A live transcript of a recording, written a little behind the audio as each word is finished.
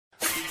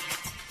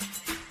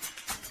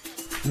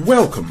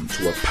Welcome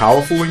to a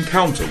powerful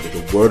encounter with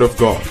the Word of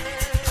God,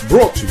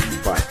 brought to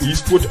you by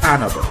Eastwood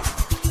Annabelle.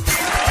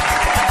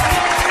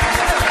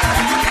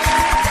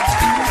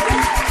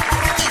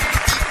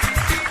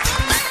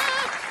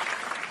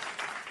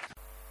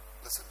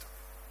 Listen to me.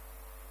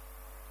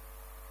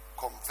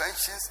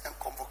 Conventions and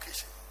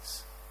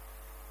convocations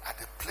are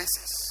the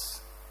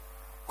places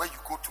where you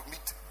go to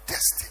meet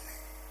destiny.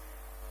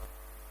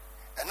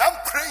 And I'm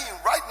praying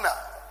right now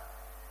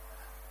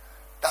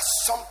that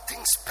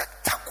something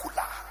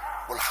spectacular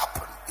will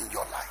happen in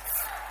your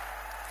life.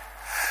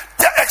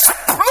 The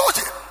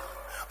explosion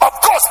of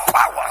God's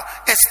power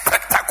is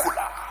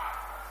spectacular.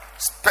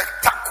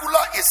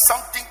 Spectacular is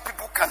something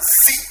people can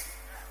see,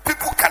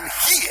 people can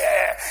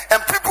hear, and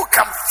people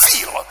can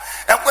feel.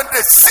 And when they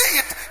see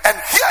it and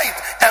hear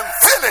it and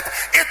feel it,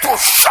 it will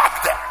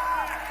shock them.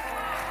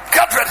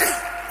 Get ready.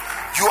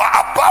 You are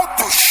about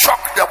to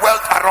shock the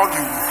world around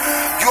you.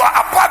 You are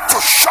about to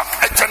shock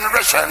a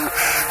generation.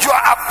 You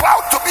are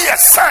about to be a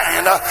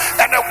sign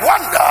and a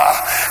wonder.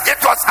 It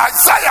was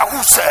Isaiah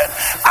who said,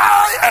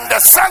 I and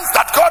the sons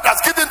that God has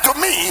given to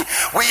me,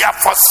 we are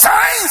for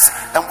signs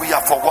and we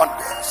are for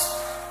wonders.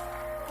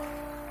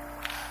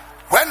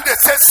 When they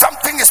say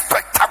something is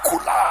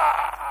spectacular,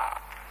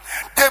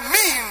 they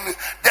mean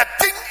the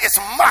thing is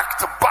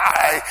marked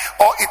by,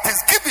 or it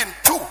is given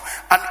to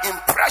an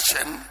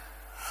impression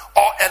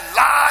or a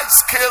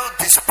large-scale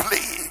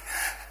display.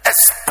 A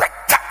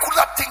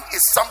spectacular thing is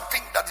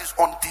something that is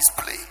on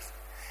display.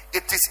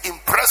 It is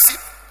impressive,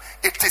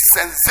 it is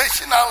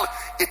sensational,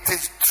 it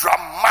is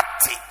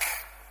dramatic.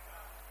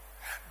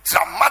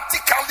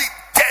 Dramatically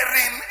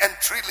daring and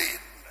thrilling.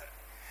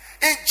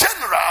 In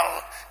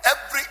general,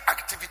 every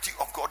activity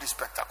of God is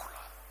spectacular.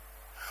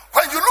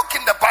 When you look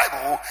in the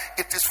Bible,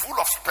 it is full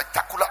of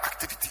spectacular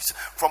activities.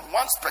 From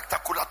one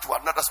spectacular to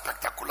another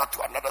spectacular to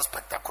another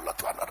spectacular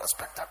to another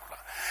spectacular.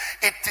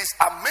 It is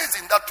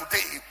amazing that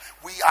today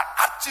we are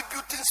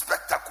attributing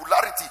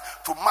spectacularity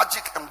to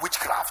magic and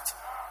witchcraft.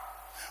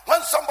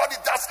 When somebody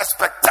does a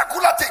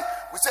spectacular thing,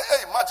 we say,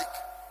 hey, magic.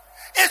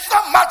 It's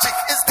not magic,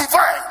 it's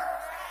divine.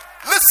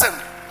 Listen,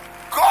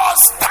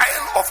 God's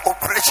style of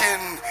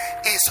operation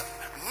is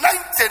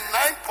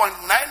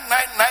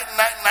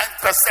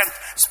 99.99999%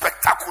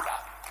 spectacular.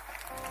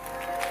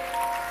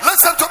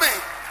 Listen to me.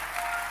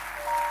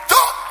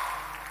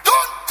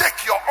 Don't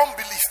take your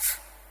unbelief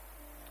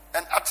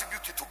and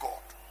attribute it to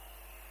God.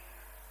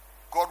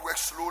 God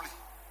works slowly.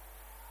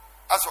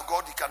 As for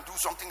God, he can do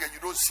something that you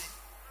don't see.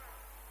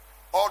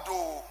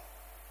 Although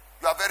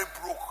you are very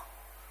broke,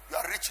 you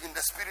are rich in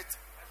the spirit.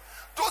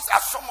 Those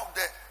are some of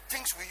the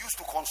things we use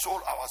to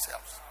console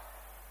ourselves.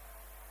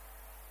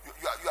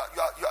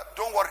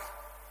 Don't worry.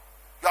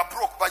 You are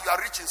broke, but you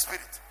are rich in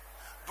spirit.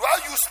 Do I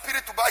use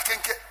spirit to buy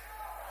kenke?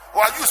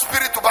 Or I use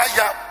spirit to buy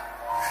yam?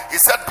 He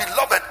said,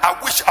 beloved, I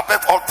wish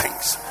above all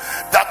things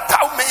that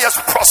thou mayest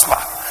prosper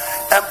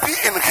and be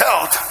in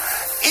health,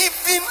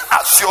 even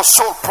as your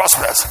soul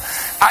prospers.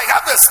 I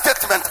have a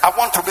statement I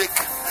want to make.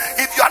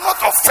 If you are not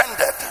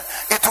offended,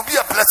 it will be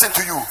a blessing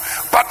to you.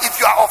 But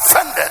if you are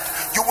offended,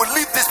 you will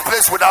leave this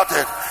place without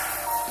it.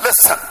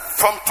 Listen,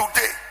 from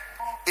today,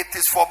 it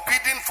is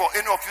forbidden for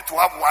any of you to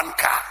have one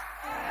car.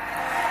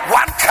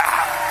 One car.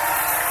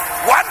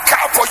 One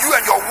car for you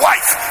and your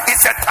wife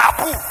is a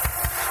taboo.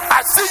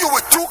 I see you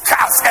with 2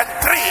 cars and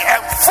 3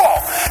 and 4.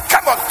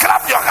 Come on,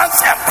 clap your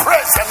hands and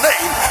praise the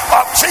name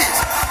of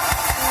Jesus.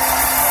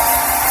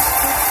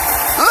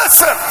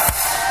 Listen.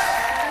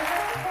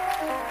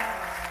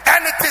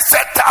 And it is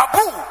a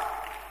taboo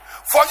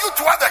for you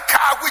to have a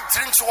car which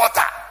drinks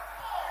water.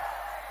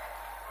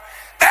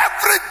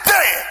 Every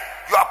day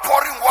you are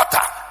pouring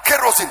water,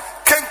 kerosene,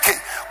 kenke,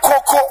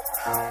 cocoa,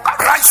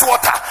 rice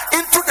water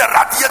into the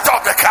radiator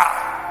of the car.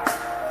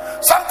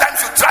 Sometimes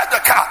you drive the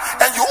car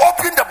and you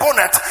open the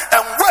bonnet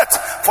and wait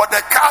for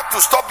the car to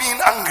stop being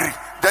angry.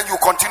 Then you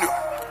continue.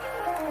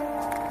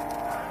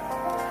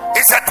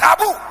 It's a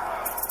taboo.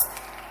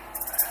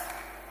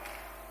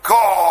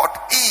 God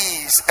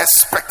is a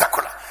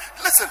spectacular.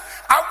 Listen,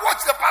 I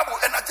watch the Bible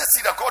and I just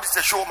see that God is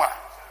a showman.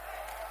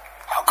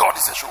 God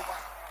is a showman.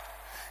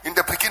 In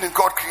the beginning,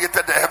 God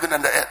created the heaven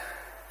and the earth.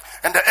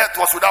 And the earth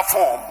was without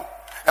form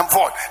and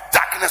void.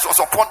 Darkness was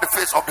upon the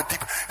face of the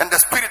deep. And the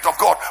Spirit of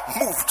God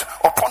moved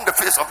upon the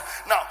face of.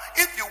 Now,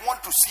 if you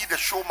want to see the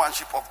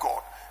showmanship of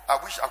God, I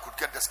wish I could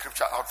get the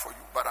scripture out for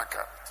you, but I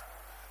can't.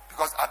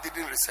 Because I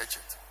didn't research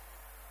it.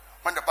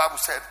 When the Bible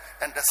said,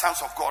 and the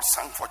sons of God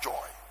sang for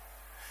joy.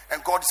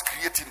 And God is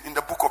creating in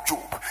the book of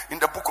Job. In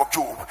the book of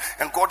Job.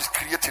 And God is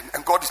creating.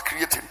 And God is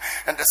creating.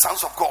 And the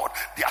sons of God,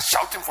 they are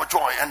shouting for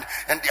joy. And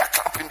they are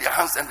clapping their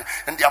hands. And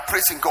they are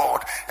praising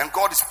God. And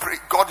God is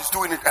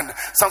doing it. And the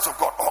sons of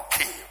God,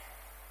 okay.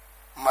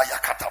 Maya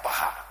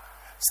katabaha.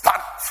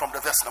 Start from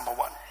the verse number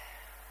 1.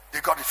 They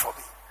got it for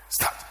me.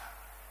 Start.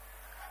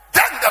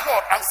 Then the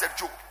Lord answered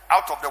Job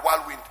out of the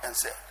wild wind and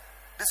said,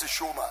 this is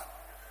showman.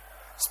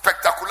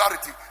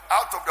 Spectacularity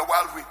out of the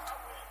wild wind.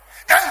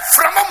 And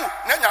framamu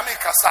ne nyame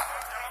kasa.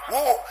 Wo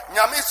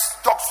nyame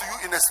talks to you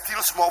in a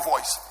still small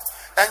voice.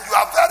 And you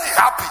are very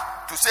happy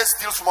to say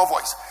still small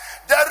voice.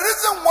 The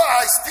reason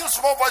why still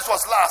small voice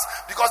was last,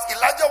 because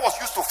Elijah was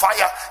used to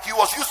fire, he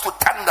was used to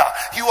thunder,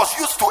 he was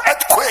used to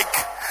earthquake,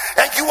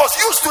 and he was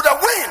used to the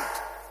wind.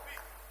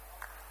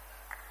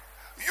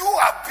 You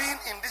have been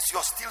in this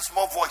your still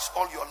small voice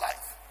all your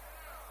life.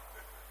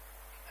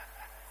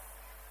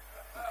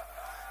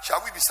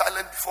 Shall we be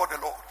silent before the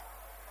Lord?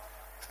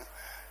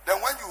 Then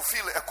when you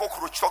feel a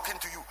cockroach talking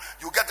to you,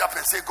 you get up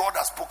and say, God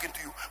has spoken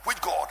to you. Which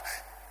God?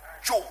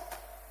 Job.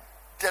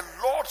 The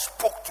Lord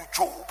spoke to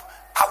Job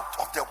out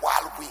of the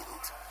wild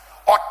wind.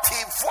 Or T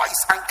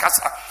voice and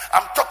casa.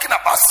 I'm talking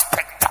about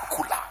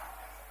spectacular.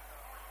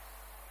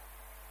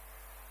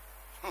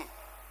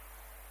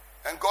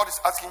 And God is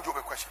asking Job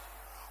a question.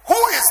 Who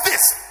is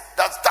this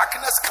that's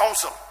darkness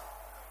counsel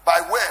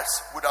by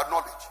words without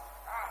knowledge?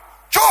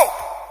 Job,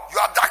 you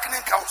are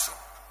darkening counsel.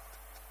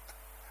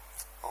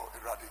 Oh,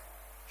 Iradi,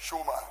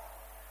 showman.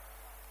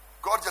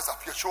 God just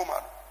appeared,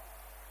 showman.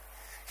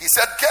 He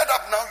said, get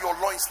up now your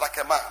loins like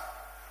a man,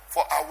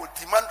 for I will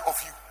demand of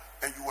you,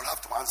 and you will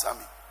have to answer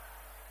me.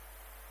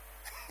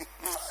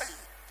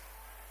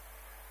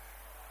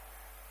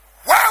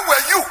 Where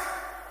were you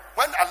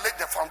when I laid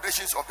the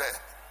foundations of the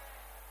earth?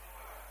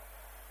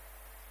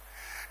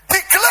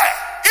 Declare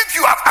if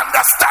you have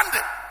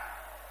understanding.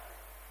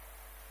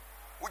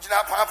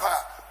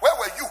 Where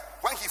were you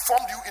when he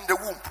formed you in the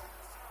womb?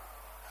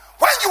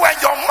 When you were in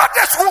your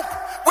mother's womb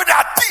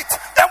without teeth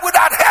and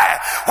without hair,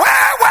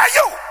 where were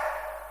you?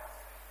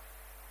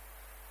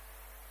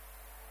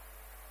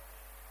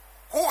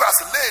 Who has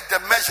laid the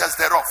measures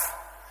thereof,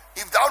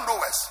 if thou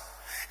knowest,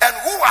 and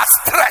who has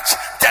stretched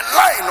the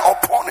line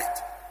upon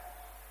it?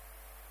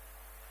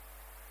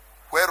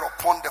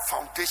 Whereupon the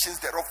foundations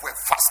thereof were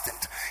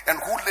fastened, and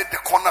who laid the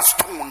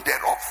cornerstone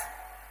thereof?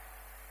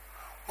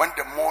 When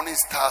the morning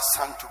stars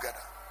sang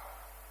together,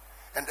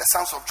 and the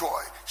sons of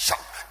God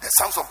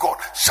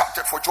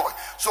shouted for joy.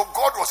 So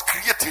God was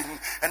creating,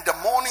 and the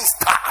morning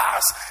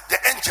stars, the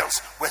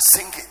angels, were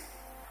singing.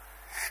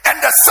 And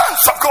the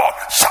sons of God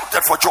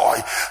shouted for joy.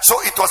 So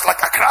it was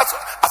like a crowd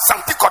at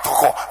Santi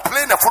Kotoko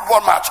playing a football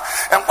match.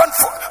 And when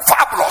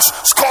Fabulous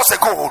scores a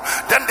goal,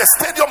 then the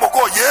stadium will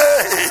go,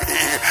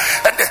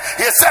 yeah. And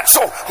he said,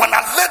 so when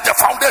I laid the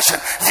foundation,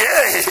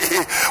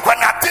 yeah.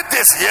 When I did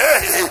this,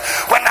 yeah.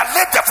 When I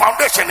laid the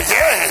foundation,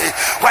 yeah.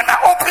 When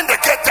I opened the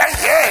gate, then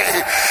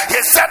yeah. He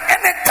said,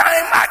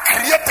 anytime I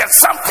created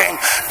something,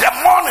 the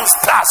morning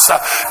stars,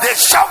 they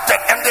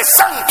shouted and they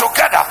sang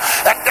together.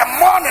 And the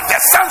morning,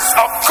 the sons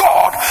of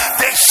God,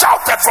 they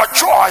shouted for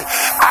joy.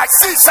 I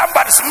see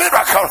somebody's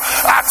miracle.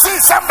 I see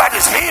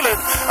somebody's healing.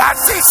 I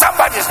see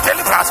somebody's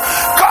deliverance.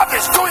 God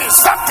is doing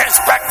something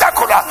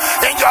spectacular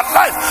in your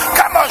life.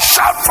 Come on,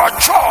 shout for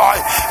joy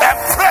and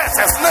praise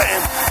his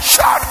name.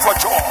 Shout for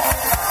joy.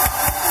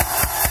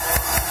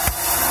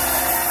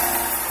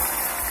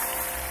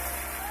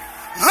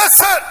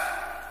 Listen,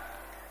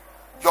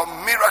 your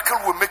miracle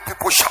will make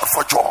people shout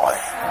for joy.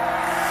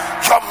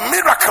 Your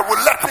miracle will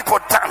let people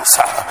dance.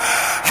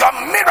 Your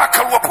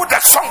miracle will put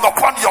a song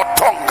upon your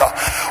tongue.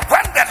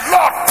 When the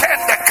Lord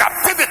turned the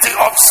captivity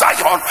of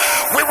Zion,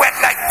 we were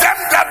like them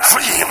that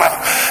dream.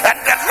 And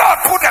the Lord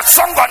put a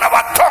song on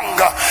our tongue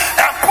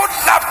and put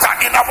laughter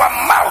in our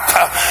mouth.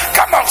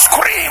 Come on,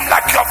 scream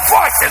like your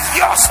voice is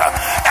yours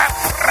and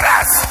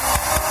press.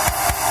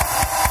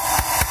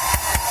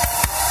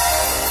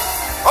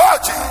 Oh,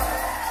 gee.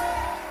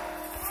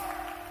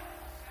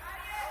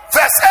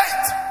 Verse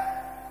 8.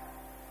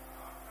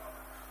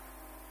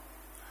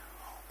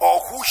 Or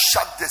who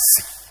shut the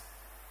sea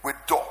with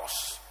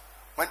doors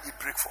when it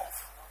break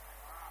forth,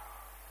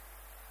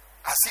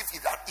 as if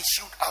it had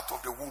issued out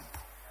of the womb?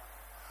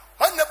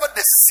 Whenever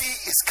the sea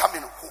is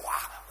coming,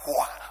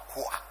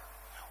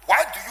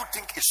 why do you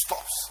think it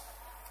stops?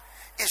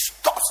 It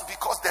stops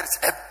because there is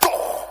a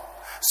door,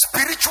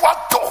 spiritual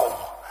door.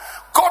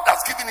 God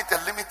has given it a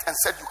limit and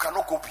said you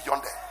cannot go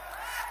beyond there.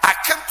 I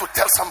came to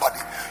tell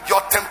somebody, your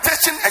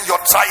temptation and your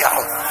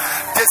trial,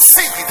 the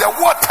sea, the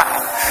water,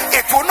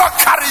 it will not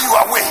carry you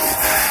away.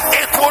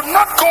 It will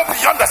not go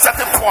beyond a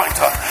certain point.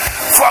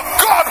 For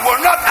God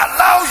will not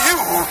allow you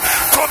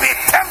to be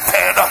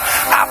tempted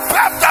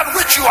above that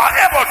which you are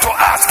able to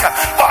ask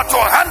or to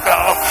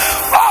handle.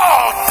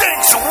 All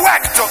things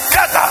work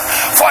together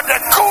for the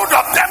good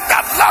of them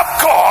that love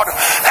God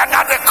and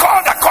are the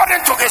called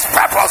according to his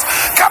purpose.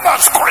 Come on,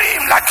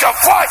 scream like your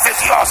voice is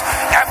yours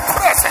and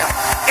praise him.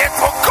 It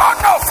will go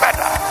no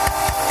further.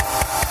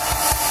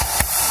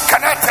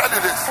 Can I tell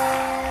you this?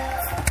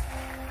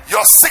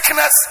 Your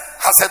sickness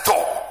has a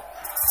door.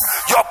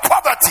 Your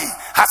poverty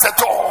has a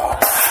door.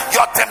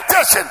 Your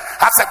temptation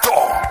has a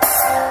door.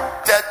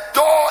 The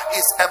door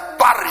is a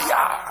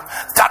barrier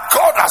that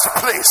God has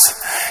placed,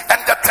 and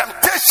the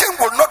temptation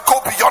will not go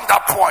beyond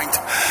that point.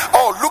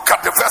 Oh, look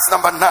at the verse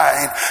number 9.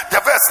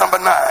 The verse number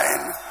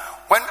 9.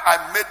 When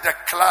I made the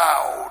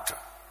cloud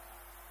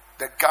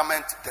the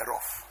garment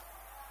thereof,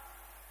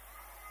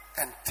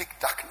 and thick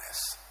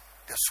darkness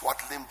the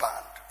swaddling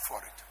band for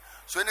it.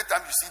 So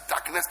anytime you see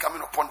darkness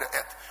coming upon the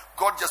earth,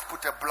 God just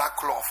put a black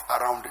cloth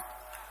around it.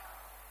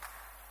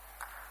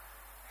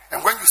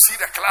 And when you see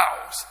the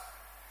clouds,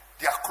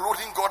 Their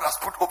clothing God has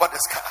put over the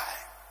sky.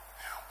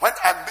 When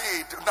I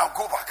made, now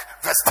go back,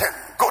 verse 10,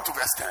 go to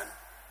verse 10.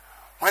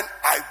 When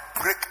I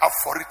break up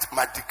for it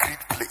my decreed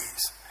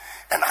place,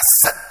 and I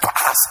set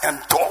bars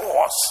and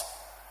doors.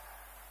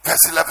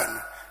 Verse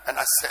 11, and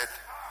I said,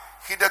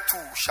 hitherto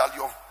shall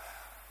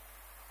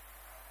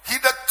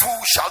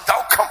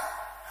thou come,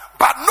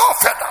 but no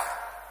further,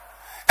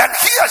 and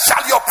here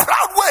shall your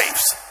proud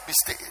waves be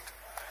stayed.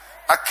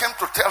 I came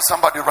to tell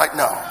somebody right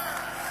now,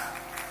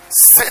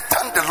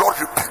 Satan, the Lord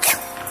rebuke you.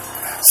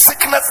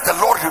 Sickness, the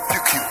Lord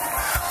rebuke you.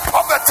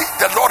 Poverty,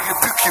 the Lord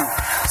rebuke you.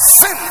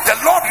 Sin, the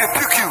Lord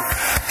rebuke you.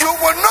 You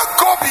will not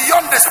go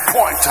beyond this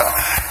point.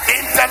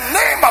 In the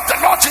name of the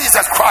Lord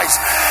Jesus Christ,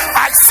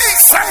 I see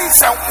signs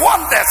and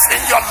wonders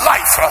in your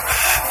life.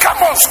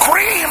 Come on,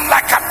 scream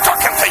like I'm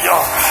talking to you,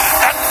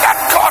 and let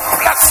God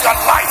bless your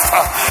life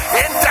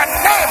in the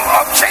name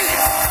of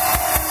Jesus.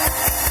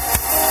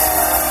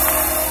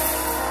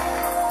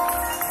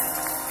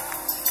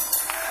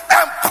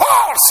 And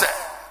Paul said,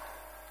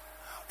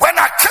 when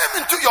I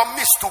came into your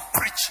midst to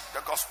preach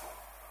the gospel,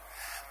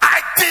 I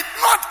did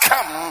not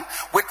come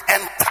with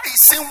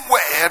enticing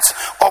words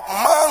of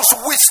man's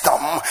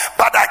wisdom,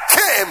 but I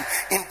came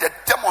in the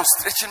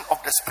demonstration of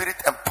the Spirit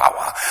and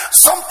power.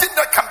 Something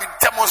that can be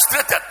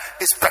demonstrated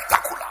is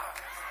spectacular.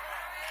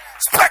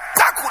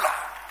 Spectacular.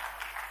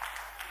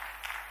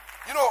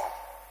 You know,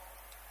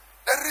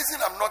 the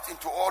reason I'm not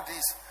into all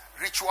these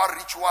ritual.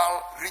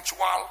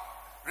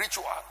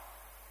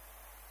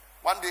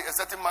 One day, a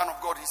certain man of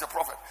God, he's a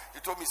prophet, he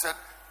told me, he said,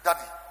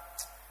 Daddy,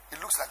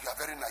 it looks like you are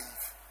very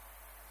naive.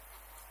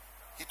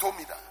 He told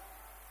me that.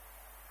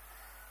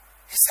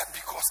 He said,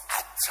 because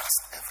I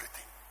trust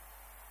everything.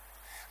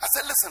 I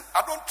said, listen,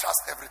 I don't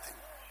trust everything,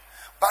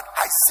 but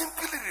I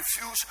simply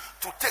refuse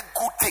to take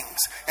good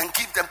things and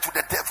give them to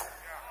the devil.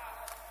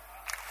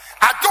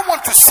 I don't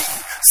want to see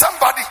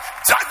somebody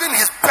driving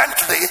his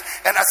Bentley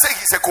and I say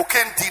he's a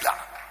cocaine dealer.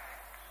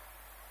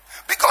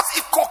 Because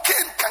if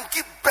cocaine can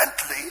give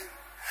Bentley,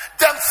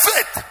 then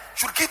faith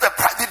should give a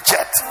private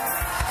jet.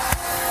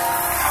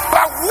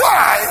 But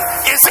why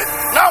is it,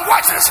 now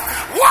watch this,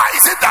 why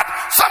is it that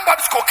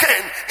somebody's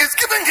cocaine is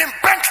giving him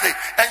Bentley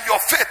and your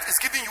faith is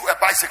giving you a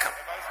bicycle?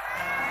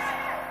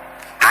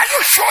 Are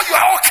you sure you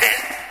are okay?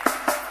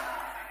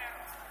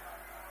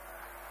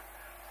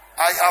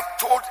 I have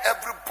told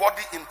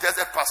everybody in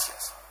Desert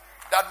Pastures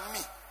that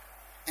me,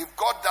 if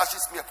God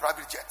dashes me a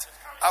private jet,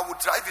 I will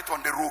drive it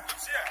on the road.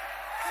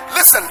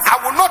 Listen,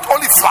 I will not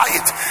only fly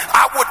it,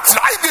 I will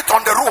drive it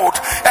on the road.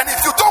 And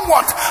if you don't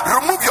want,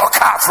 remove your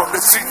car from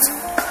the street.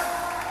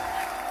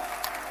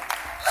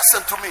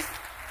 Listen to me.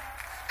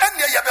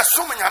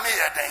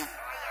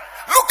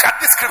 Look at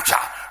this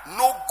scripture.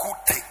 No good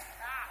thing,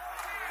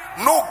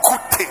 no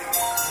good thing,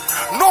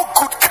 no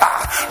good car,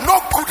 no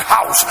good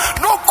house,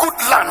 no good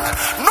land,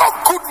 no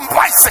good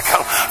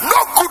bicycle, no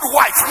good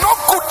wife, no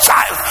good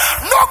child,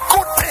 no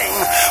good thing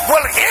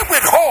will he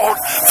withhold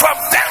from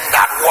them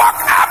that walk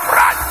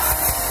upright.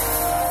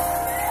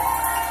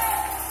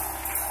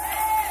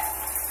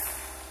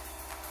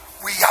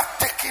 We have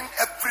taken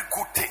every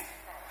good thing,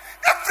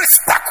 every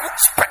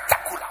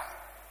spectacular,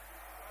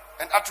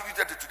 and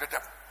attributed it to the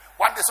devil.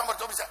 One day somebody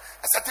told me,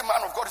 a certain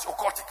man of God is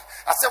occultic.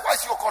 I said, why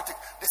is he occultic?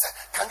 They said,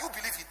 can you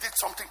believe he did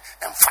something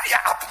and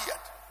fire appeared?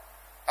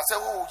 I said,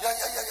 oh, yeah.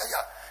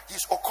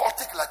 He's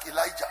occultic like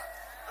Elijah.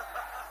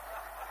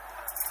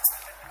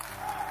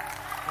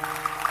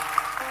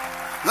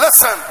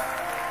 Listen,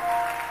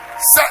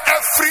 say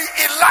every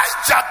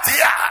Elijah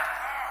there,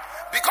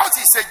 because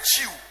he's a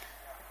Jew,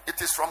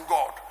 it is from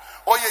God.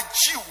 Or a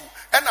Jew,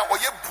 and or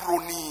a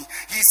Bruni,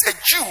 he's a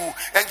Jew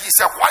and he's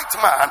a white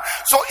man.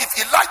 So if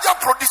Elijah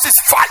produces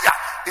fire,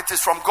 it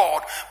is from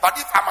God. But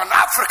if I'm an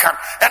African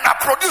and I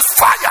produce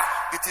fire,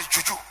 it is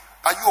juju.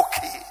 Are you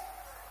okay?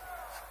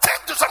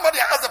 Turn to somebody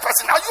and ask the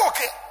person, are you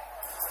okay?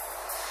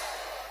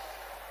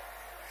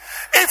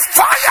 If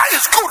fire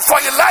is good for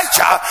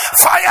Elijah,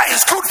 fire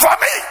is good for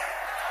me.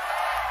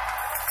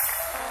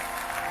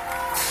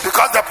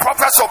 Because the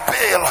prophets of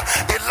Baal,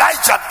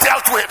 Elijah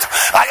dealt with,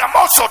 I am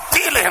also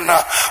dealing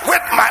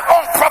with my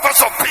own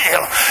prophets of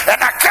Baal.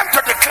 And I came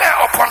to declare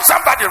upon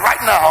somebody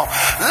right now,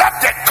 let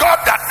the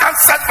God that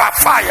answered by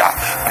fire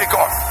be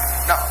God.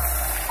 Now,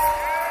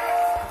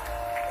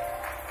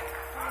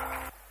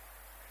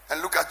 and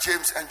look at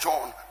James and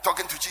John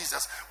talking to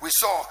Jesus. We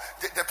saw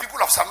the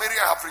people of Samaria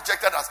have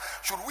rejected us.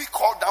 Should we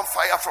call down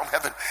fire from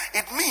heaven?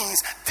 It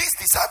means these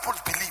disciples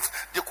believed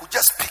they could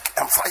just speak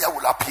and fire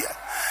will appear.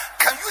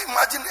 Can you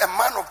imagine a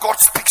man of God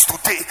speaks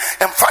today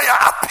and fire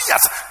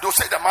appears? They'll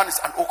say the man is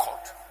an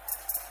occult.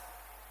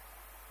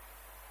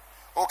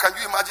 Or can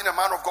you imagine a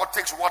man of God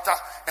takes water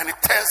and it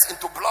turns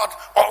into blood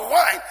or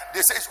wine?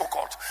 They say it's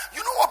occult.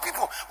 You know what,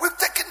 people? We've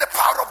taken the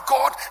power of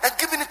God and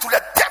given it to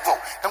the devil,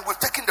 and we've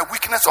taken the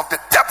weakness of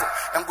the devil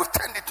and we've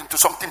turned it into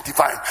something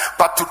divine.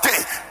 But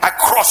today, I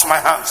cross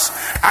my hands.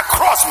 I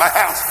cross my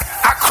hands.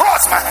 I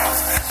cross my hands.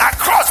 I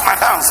cross my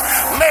hands.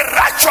 May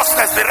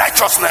righteousness be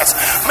righteousness.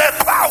 May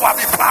power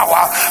be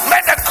power. May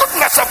the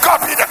goodness of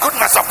God be the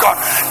goodness of God.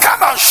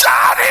 Come on,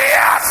 shout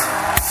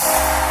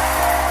it.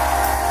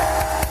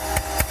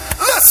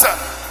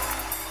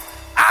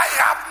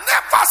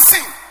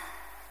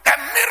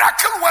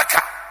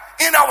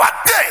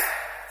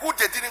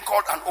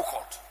 called an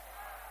occult.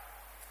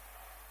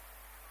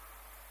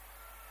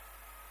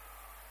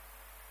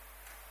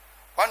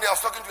 One day I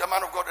was talking to a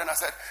man of God and I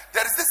said,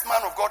 there is this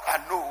man of God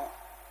I know.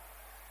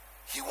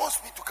 He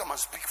wants me to come and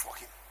speak for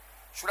him.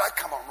 Should I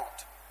come or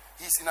not?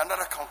 He's in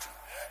another country.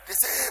 They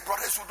say, hey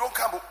brothers, you don't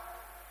come.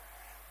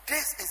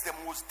 This is the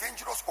most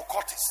dangerous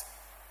occultist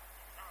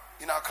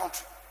in our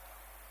country.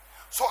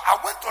 So I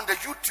went on the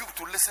YouTube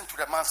to listen to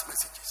the man's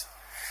messages.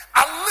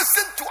 I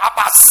listened to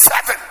about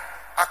 7.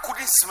 I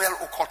couldn't smell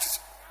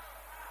occultism.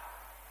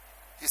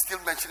 He's still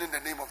mentioning the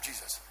name of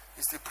Jesus.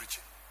 He's still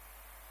preaching.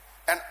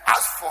 And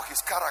as for his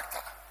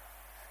character,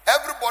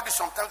 everybody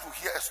sometimes will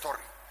hear a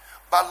story,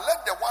 but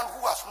let the one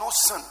who has no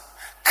sin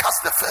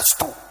cast the first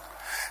stone.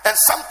 And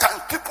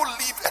sometimes people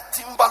leave a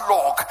timber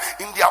log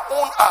in their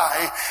own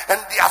eye and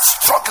they are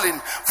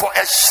struggling for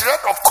a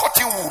shred of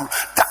cotton wool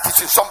that is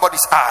in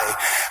somebody's eye.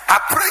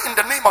 I pray in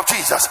the name of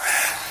Jesus.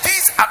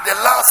 These are the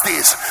last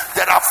days.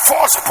 There are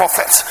false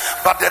prophets,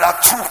 but there are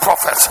true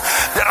prophets.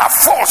 There are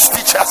false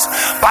teachers,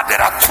 but there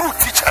are true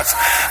teachers.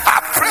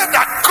 I pray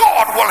that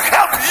God will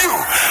help you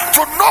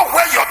to know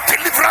where your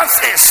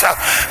deliverance is.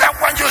 And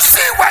when you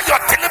see where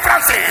your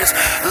deliverance is,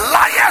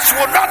 liars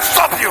will not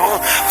stop you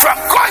from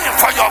going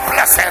for your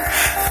blessing.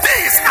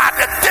 These are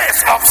the days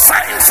of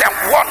signs and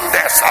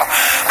wonders.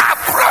 I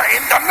pray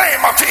in the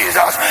name of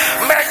Jesus,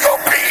 may you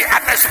be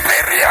an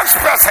experienced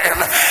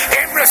person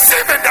in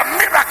receiving the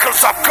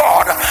miracles of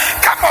God.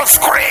 Come on,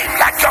 scream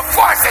like your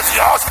voice is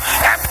yours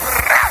and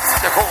bless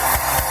the whole.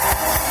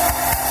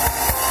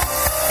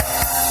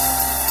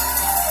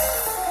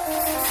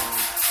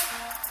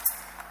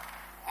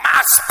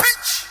 My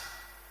speech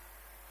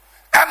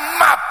and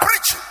my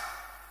preaching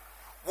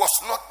was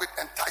not with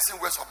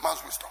enticing words of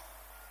man's wisdom,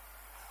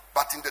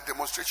 but in the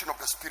demonstration of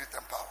the Spirit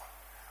and power.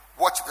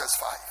 Watch verse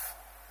 5.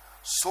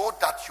 So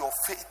that your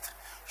faith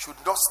should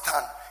not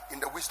stand in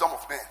the wisdom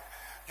of men.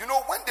 You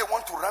know, when they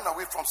want to run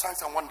away from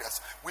signs and wonders,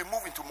 we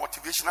move into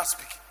motivational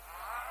speaking.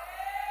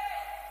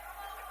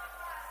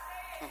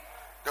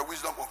 The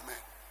wisdom of men.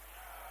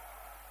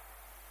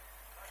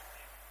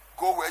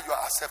 Go where you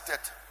are accepted,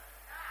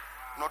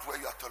 not where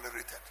you are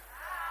tolerated.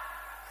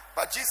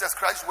 But Jesus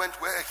Christ went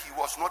where he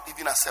was not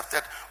even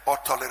accepted or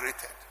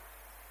tolerated.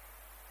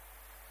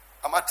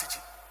 Am I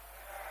teaching?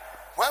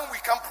 When we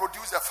can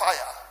produce a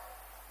fire,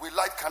 we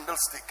light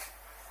candlestick.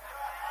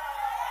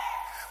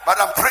 But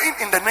I'm praying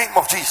in the name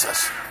of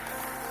Jesus.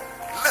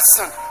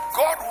 Listen,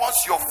 God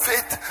wants your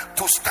faith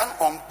to stand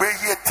on bare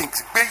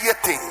things.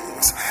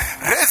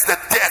 Raise the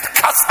dead,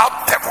 cast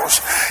out devils,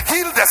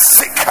 heal the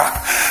sick,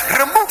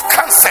 remove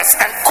cancers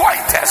and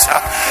goiters,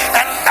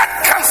 and let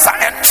cancer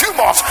and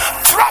tumors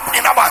drop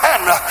in our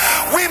hand.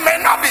 We may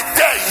not be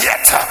there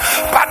yet,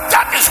 but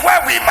that is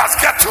where we must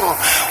get to.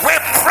 We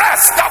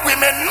press that we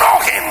may know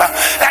him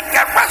and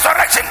the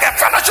resurrection, the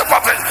fellowship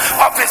of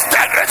his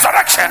dead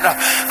resurrection.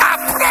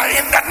 I pray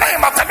in the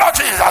name of the Lord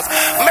Jesus,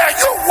 may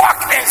you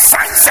walk in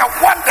signs and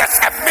wonders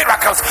and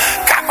miracles.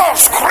 Come on,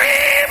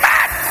 scream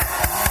it.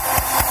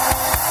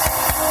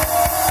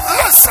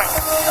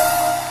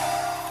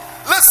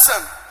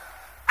 Listen,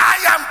 I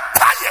am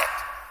tired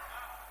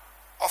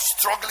of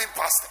struggling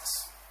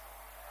pastors.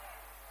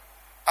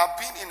 I've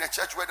been in a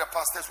church where the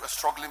pastors were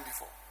struggling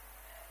before.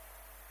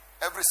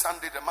 Every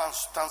Sunday the man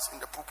stands in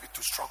the pulpit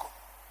to struggle.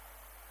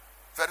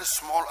 Very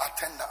small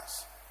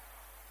attendance.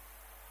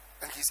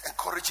 And he's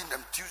encouraging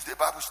them. Tuesday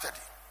Bible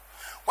study.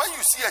 When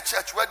you see a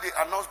church where they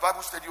announce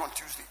Bible study on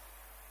Tuesday,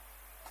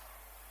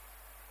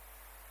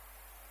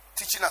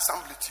 teaching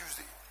assembly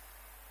Tuesday,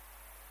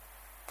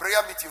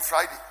 prayer meeting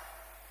Friday,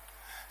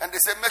 and they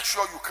say make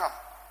sure you come.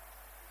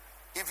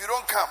 If you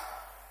don't come,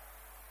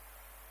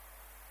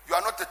 you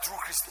are not a true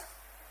Christian.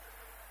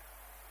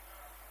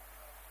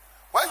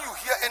 When you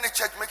hear any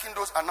church making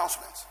those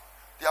announcements,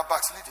 they are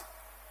backsliding,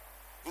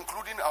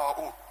 including our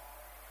own.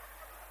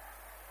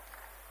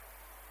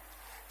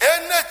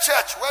 Any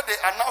church where they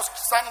announce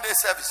Sunday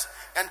service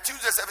and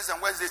Tuesday service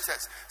and Wednesday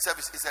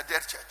service is a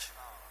dead church.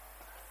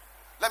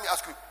 Let me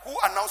ask you, who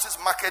announces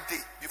market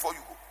day before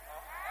you go?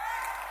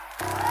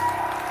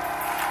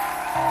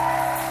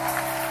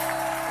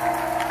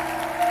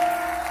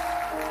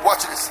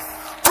 Watch this.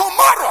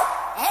 Tomorrow,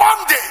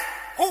 Monday,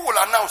 who will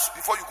announce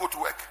before you go to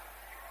work?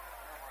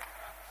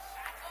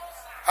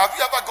 Have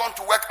you ever gone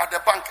to work at the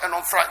bank and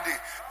on Friday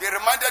they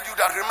reminded you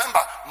that remember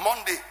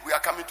Monday we are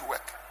coming to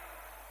work?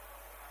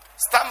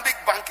 Stanbic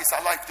Bank is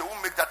alive. They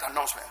won't make that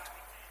announcement.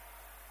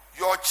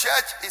 Your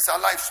church is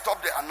alive. Stop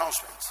the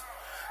announcements.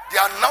 The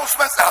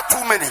announcements are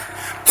too many.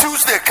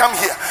 Tuesday come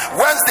here.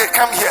 Wednesday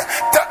come here.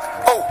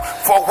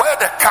 For where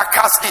the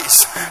carcass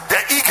is, the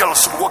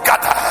eagles will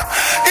gather.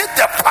 If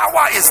the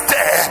power is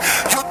there,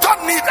 you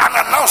don't need an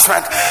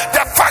announcement.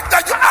 The fact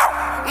that you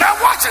are now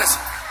watch this.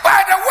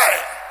 By the way,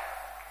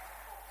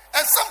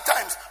 and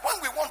sometimes when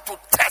we want to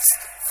test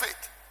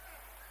faith,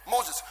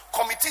 Moses,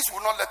 committees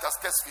will not let us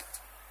test faith.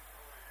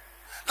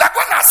 Like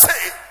when I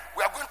say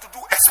we are going to do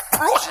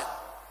explosion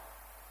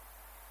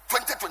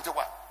 2021,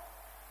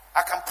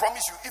 I can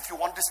promise you if you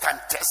want this time,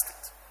 test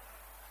it.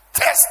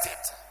 Test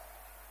it.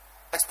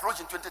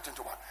 Explosion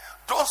 2021.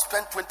 Don't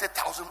spend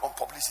 20,000 on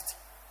publicity.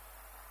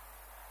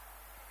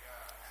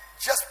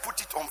 Just put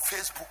it on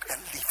Facebook and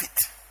leave it.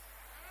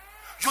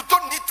 You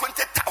don't need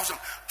 20,000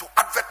 to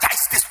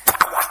advertise this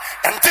power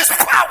and this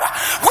power.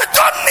 We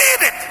don't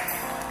need it.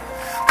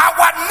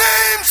 Our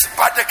names,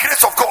 by the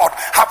grace of God,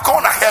 have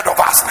gone ahead of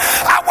us.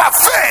 Our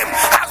fame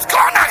has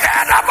gone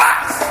ahead of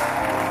us.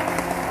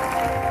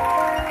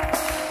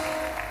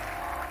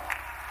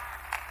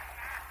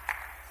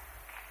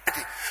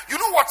 You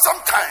know what?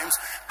 Sometimes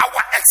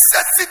our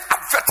excessive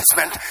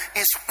advertisement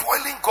is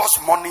spoiling God's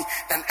money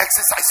and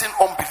exercising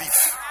unbelief.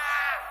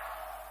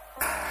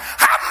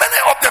 How many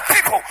of the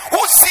people who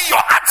see your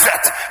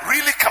advert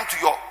really come to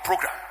your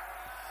program?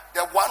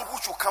 The one who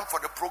should come for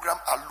the program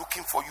are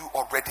looking for you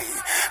already.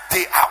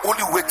 They are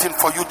only waiting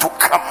for you to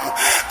come.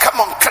 Come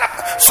on,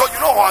 clap. So you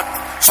know what?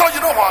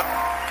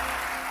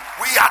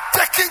 We are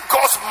taking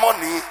God's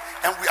money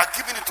and we are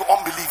giving it to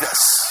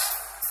unbelievers.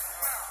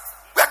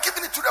 We are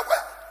giving it to the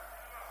world.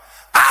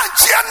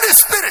 Angiani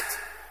spirit.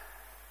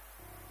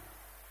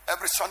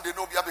 Every Sunday,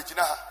 no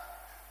biabejina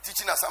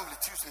teaching assembly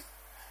Tuesday.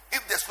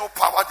 If there's no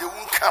power, they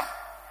won't come.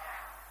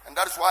 And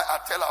that is why I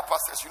tell our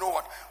pastors, you know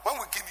what? When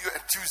we give you a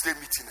Tuesday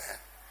meeting,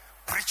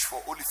 preach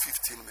for only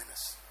 15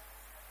 minutes,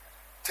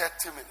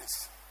 30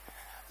 minutes.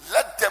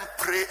 Let them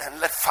pray and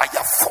let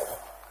fire fall.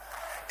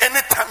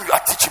 Anytime you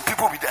are teaching,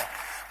 people will be there.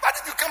 But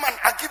if you come and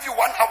I give you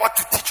 1 hour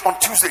to teach on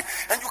Tuesday,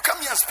 and you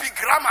come here and speak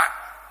grammar.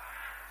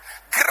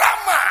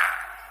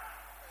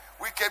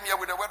 We came here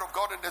with the word of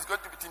God, and there's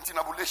going to be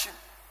tintinabulation.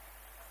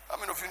 How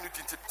many of you knew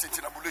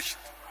tintinabulation?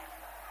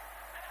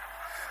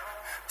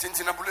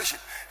 Tintinabulation.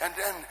 And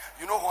then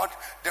you know what?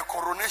 The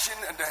coronation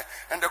and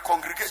the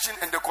congregation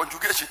and the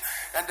conjugation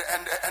and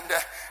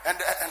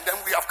then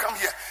we have come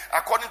here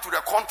according to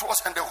the contours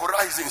and the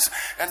horizons.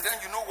 And then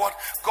you know what?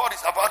 God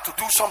is about to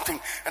do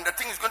something, and the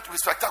thing is going to be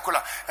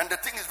spectacular, and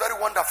the thing is very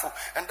wonderful.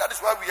 And that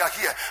is why we are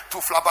here to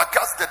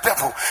flabbergast the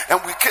devil.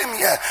 And we came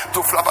here to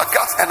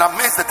flabbergast and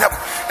amaze the devil.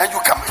 And you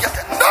come here.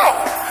 No,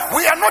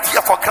 we are not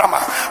here for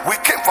grammar. We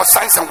came for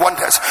signs and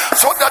wonders,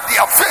 so that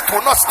their faith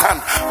will not stand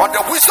on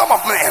the wisdom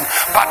of man,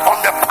 but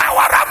on the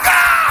power of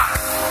God.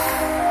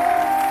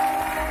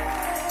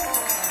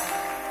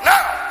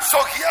 Now, so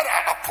here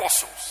are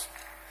apostles.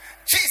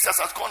 Jesus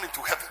has gone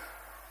into heaven.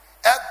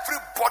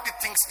 Everybody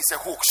thinks it's a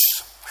hoax.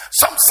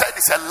 Some said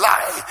it's a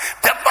lie.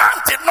 The man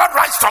did not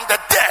rise from the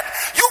dead.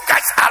 You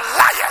guys are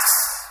liars.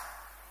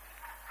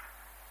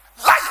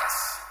 Liars.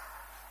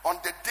 On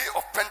the day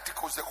of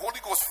Pentecost, the Holy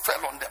Ghost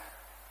fell on them.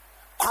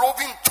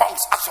 Cloven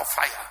tongues as of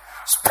fire.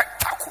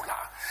 Spectacular.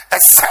 A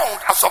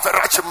sound as of a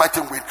rushing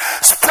mighty wind.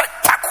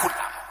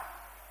 Spectacular.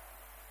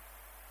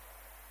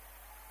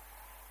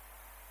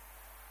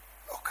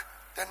 Look,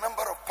 the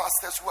number of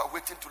pastors who are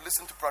waiting to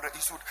listen to Brother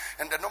Eastwood,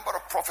 and the number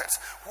of prophets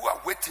who are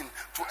waiting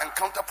to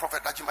encounter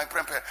Prophet Ajimai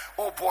Prempe.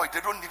 Oh boy,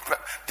 they don't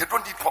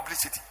need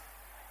publicity.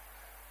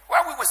 Why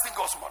are we wasting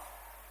God's money?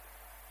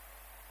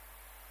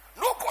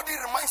 Nobody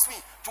reminds me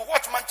to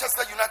watch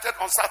Manchester United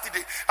on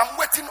Saturday. I'm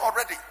waiting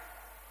already.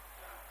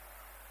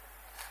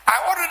 I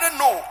already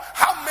know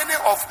how many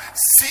of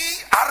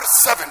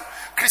CR7,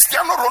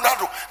 Cristiano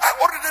Ronaldo, I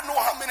already know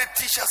how many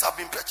t-shirts have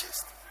been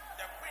purchased.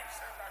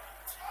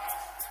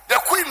 The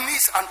Queen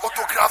needs an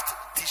autographed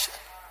t-shirt.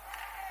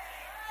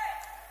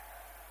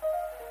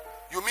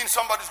 You mean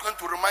somebody's going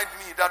to remind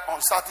me that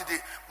on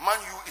Saturday, Man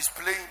U is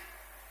playing?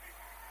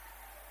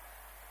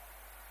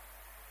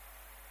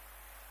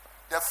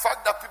 The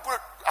fact that people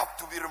have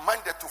to be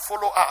reminded to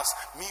follow us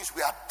means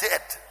we are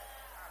dead.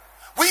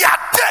 We are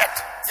dead.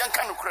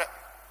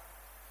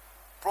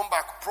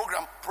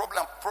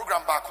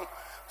 Program back,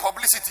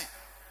 publicity,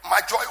 My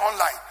Joy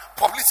Online,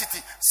 publicity,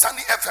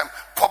 Sunny FM,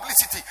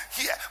 publicity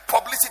here,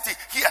 publicity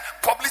here,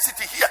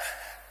 publicity here.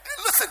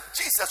 Listen,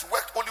 Jesus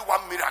worked only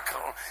one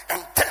miracle,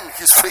 and then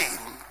his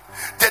fame.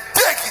 The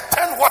day he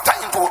turned water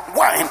into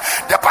wine,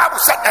 the Bible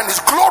said, and his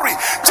glory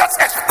just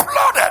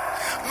exploded.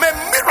 May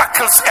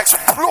miracles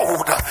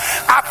explode.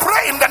 I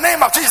pray in the name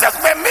of Jesus,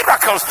 may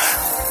miracles.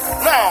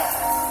 Now,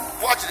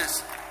 watch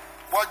this.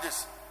 Watch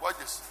this. Watch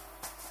this.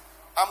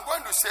 I'm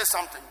going to say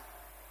something.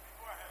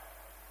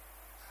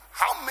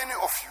 How many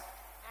of you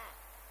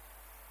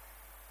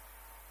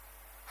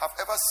have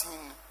ever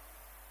seen,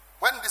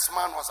 when this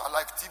man was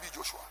alive, TB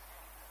Joshua,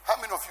 how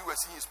many of you were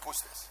seeing his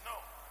posters? No.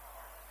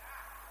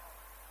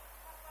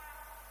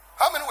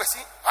 How many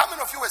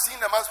of you were seeing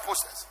the man's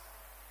posters?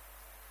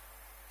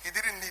 He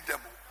didn't need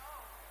them.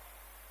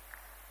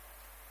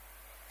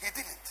 He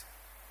didn't.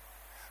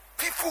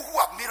 People who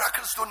have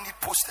miracles don't need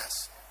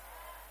posters.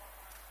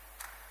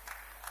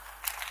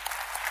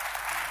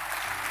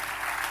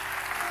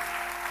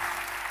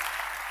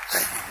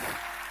 Hey,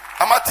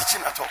 I'm not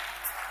teaching at all.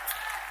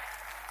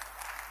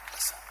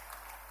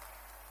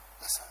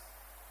 Listen.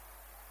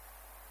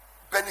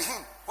 Benny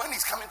Hinn, when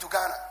he's coming to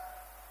Ghana,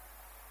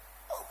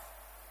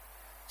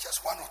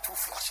 just 1 or 2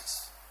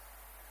 flashes.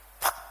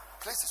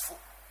 Place is full.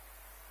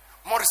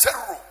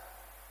 Morissette,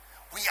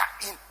 we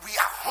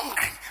are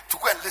hungry to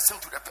go and listen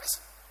to the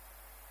person.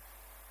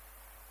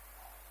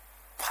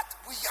 But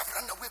we have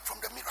run away from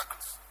the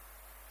miracles.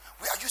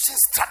 We are using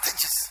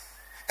strategies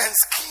and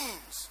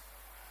schemes.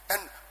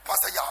 And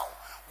Pastor Yao,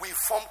 we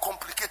form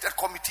complicated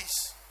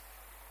committees.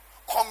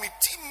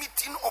 Committee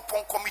meeting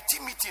upon committee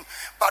meeting.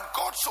 But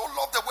God so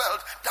loved the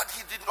world that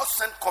he did not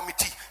send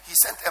committee. He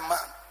sent a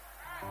man.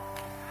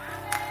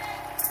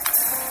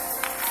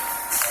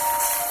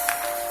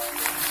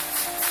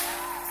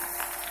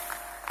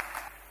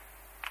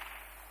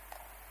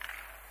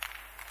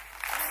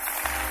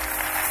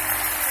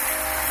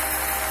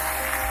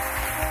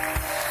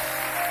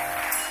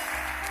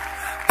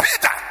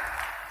 Peter,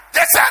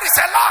 they said it's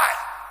a lie.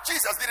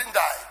 Jesus didn't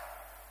die.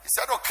 He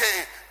said,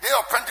 okay, day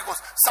of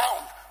Pentecost,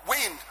 sound,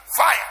 wind,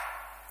 fire.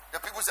 The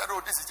people said,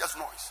 oh, this is just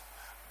noise.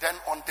 Then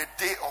on the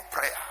day of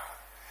prayer,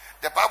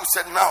 the Bible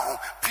said, now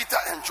Peter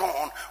and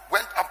John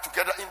went up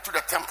together into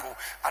the temple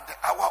at the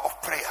hour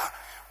of prayer,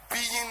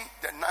 being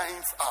the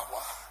 9th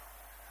hour.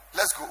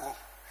 Let's go.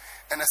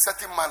 And a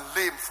certain man,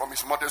 lame from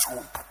his mother's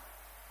womb,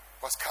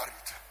 was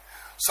carried.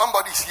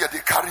 Somebody's here, they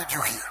carried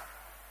you here.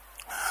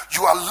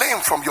 You are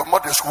lame from your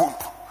mother's womb.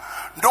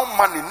 No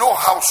money, no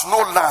house, no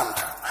land,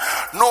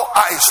 no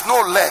eyes, no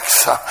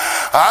legs.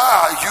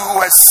 You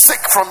were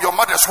sick from your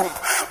mother's womb,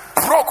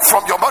 broke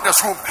from your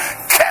mother's womb,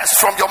 cursed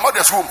from your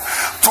mother's womb.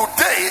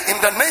 Today, in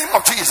the name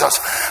of Jesus,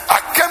 I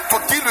came to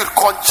deal with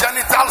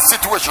congenital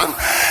situation.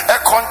 A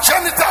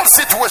congenital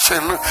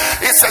situation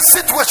is a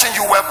situation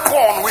you were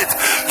born with.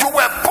 You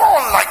were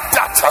born like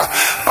that,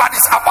 but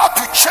it's about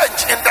to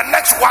change in the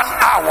next 1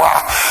 hour.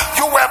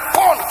 You were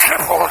born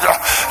crippled.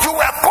 You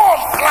were born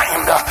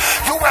blind.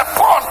 You were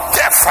born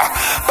deaf,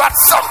 but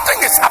something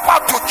is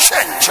about to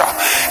change.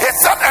 It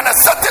said, and a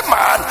certain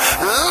man,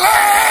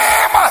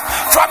 lame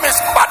from his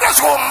mother's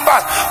womb,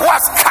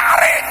 was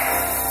carried.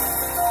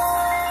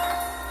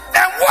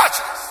 And watch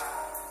this.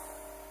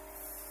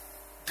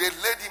 They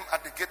laid him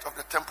at the gate of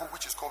the temple,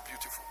 which is called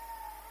Beautiful.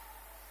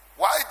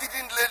 Why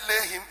didn't they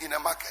lay him in a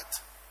market?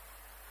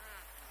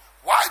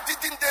 Why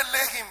didn't they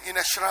lay him in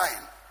a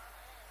shrine?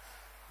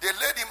 They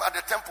laid him at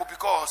the temple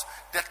because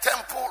the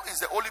temple is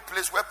the only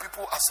place where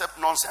people accept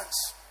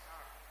nonsense.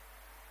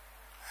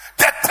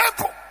 The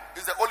temple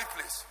is the only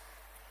place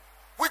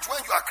which, when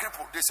you are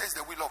crippled, they say is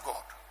the will of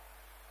God.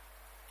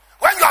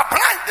 When you are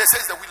blind, they say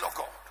is the will of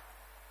God.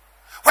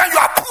 When you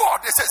are poor,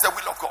 they say is the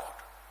will of God.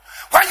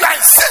 When you are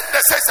in sin,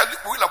 they say is the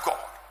will of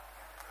God.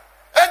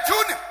 And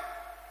Junim,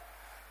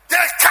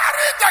 they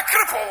carried the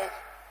cripple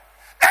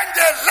and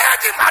they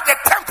laid him at the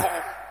temple,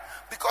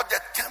 because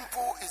the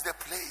temple is the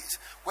place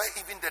where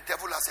even the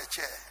devil has a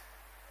chair.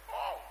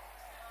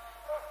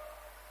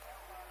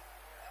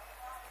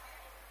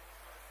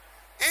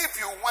 If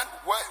you want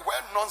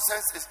where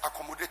nonsense is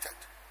accommodated,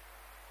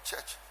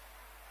 church.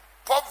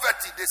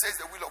 Poverty, they say is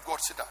the will of God,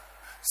 sit down.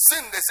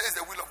 Sin, they say is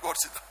the will of God,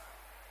 sit down.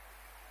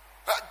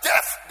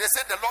 Death, they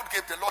say the Lord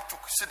gave, the Lord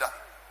took, sit down.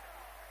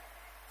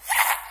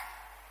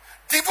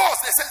 Divorce,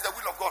 they say is the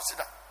will of God, sit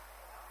down.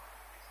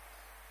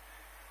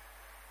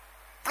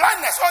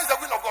 Blindness, all is the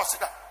will of God,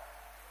 sit down.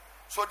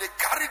 So they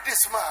carried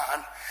this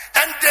man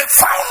and they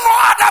found no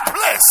other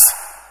place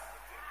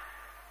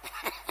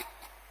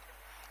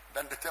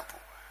than the temple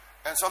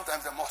and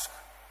sometimes the mosque.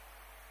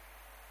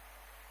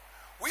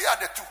 We are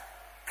the two,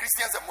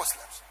 Christians and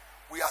Muslims.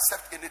 We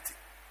accept anything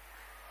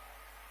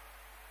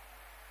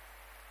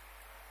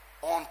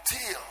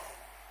until,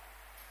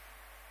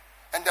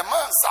 and the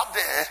man sat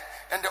there,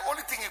 and the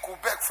only thing he could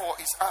beg for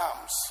is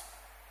alms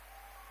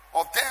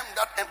of them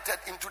that entered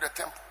into the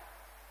temple.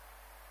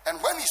 And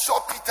when he saw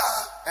Peter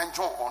and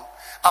John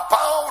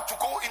about to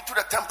go into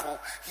the temple,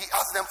 he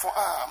asked them for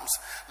alms.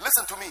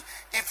 Listen to me.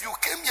 If you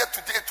came here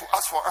today to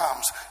ask for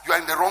alms, you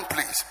are in the wrong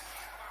place.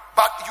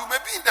 But you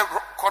may be in the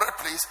correct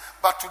place,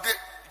 but today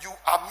you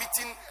are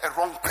meeting a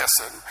wrong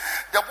person.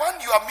 The one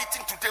you are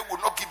meeting today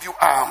will not give you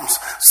alms.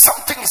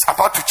 Something is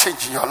about to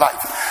change in your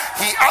life.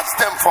 He asked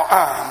them for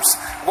alms.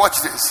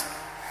 Watch this.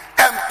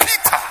 And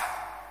Peter,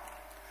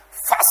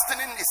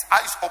 fastening his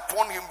eyes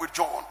upon him with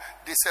John,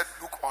 they said,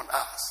 look on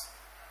us.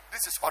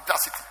 This is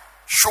audacity.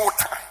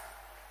 Showtime.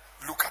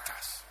 Look at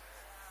us.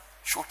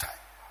 Showtime.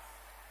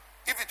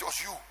 If it was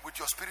you with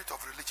your spirit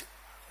of religion,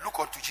 look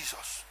unto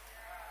Jesus.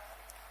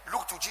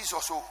 Look to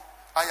Jesus. Oh,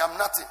 I am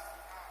nothing.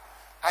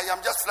 I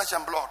am just flesh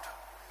and blood.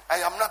 I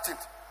am nothing.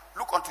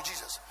 Look unto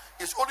Jesus.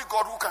 It's only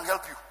God who can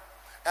help you.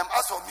 And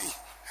as for me,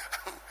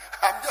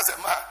 I'm just a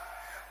man.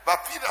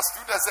 But Peter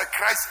stood and said,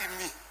 Christ in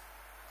me,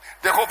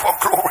 the hope of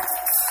glory.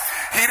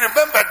 He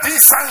remembered, these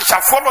signs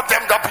shall follow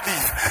them that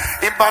believe.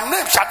 In my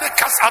name shall they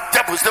cast out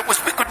devils. They will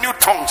speak with new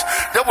tongues.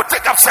 They will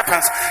take up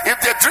serpents. If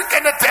they drink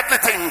any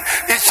deadly thing,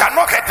 it shall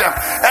not hurt them.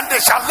 And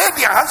they shall lay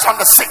their hands on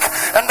the sick,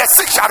 and the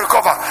sick shall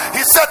recover.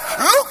 He said,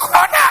 look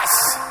on us.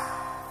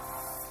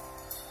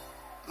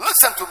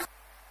 Listen to me.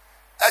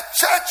 A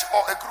church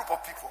or a group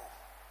of people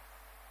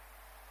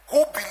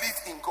who believe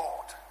in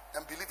God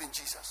and believe in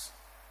Jesus,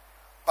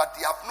 but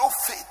they have no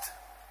faith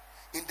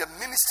in the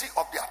ministry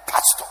of their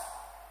pastor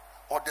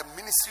or the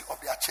ministry of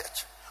their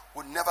church,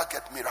 will never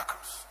get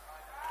miracles.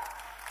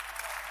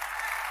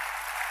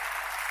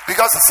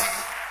 Because you see,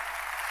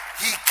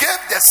 he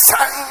gave the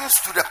signs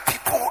to the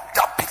people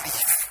that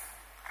believe.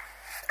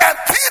 And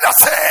Peter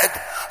said,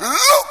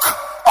 look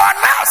on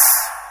us.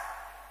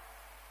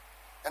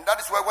 And that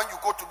is why when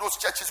you go to those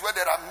churches where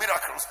there are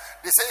miracles,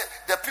 they say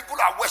the people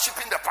are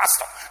worshiping the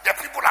pastor. The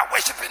people are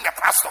worshiping the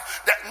pastor.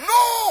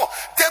 No,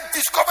 they've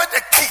discovered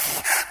the key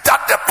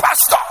that the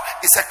pastor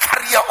is a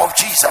carrier of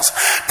Jesus.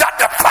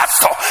 That the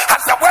pastor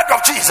has the word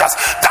of Jesus.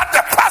 That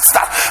the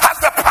pastor has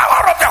the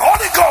power of the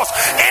Holy Ghost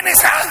in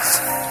his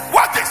hands.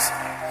 What this?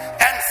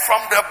 And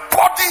from the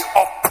body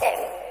of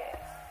Paul,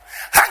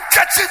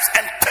 handkerchiefs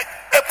and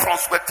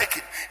aprons were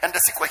taken, and the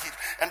sick were healed.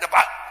 And the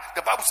Bible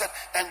said,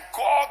 and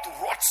God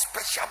wrought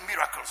special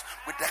miracles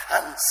with the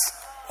hands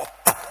of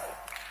Paul.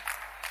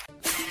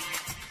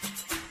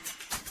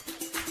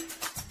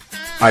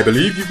 I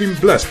believe you've been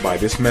blessed by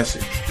this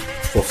message.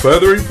 For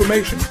further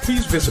information,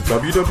 please visit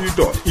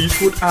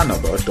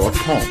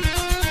www.eastwoodanaba.com.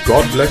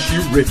 God bless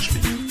you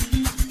richly.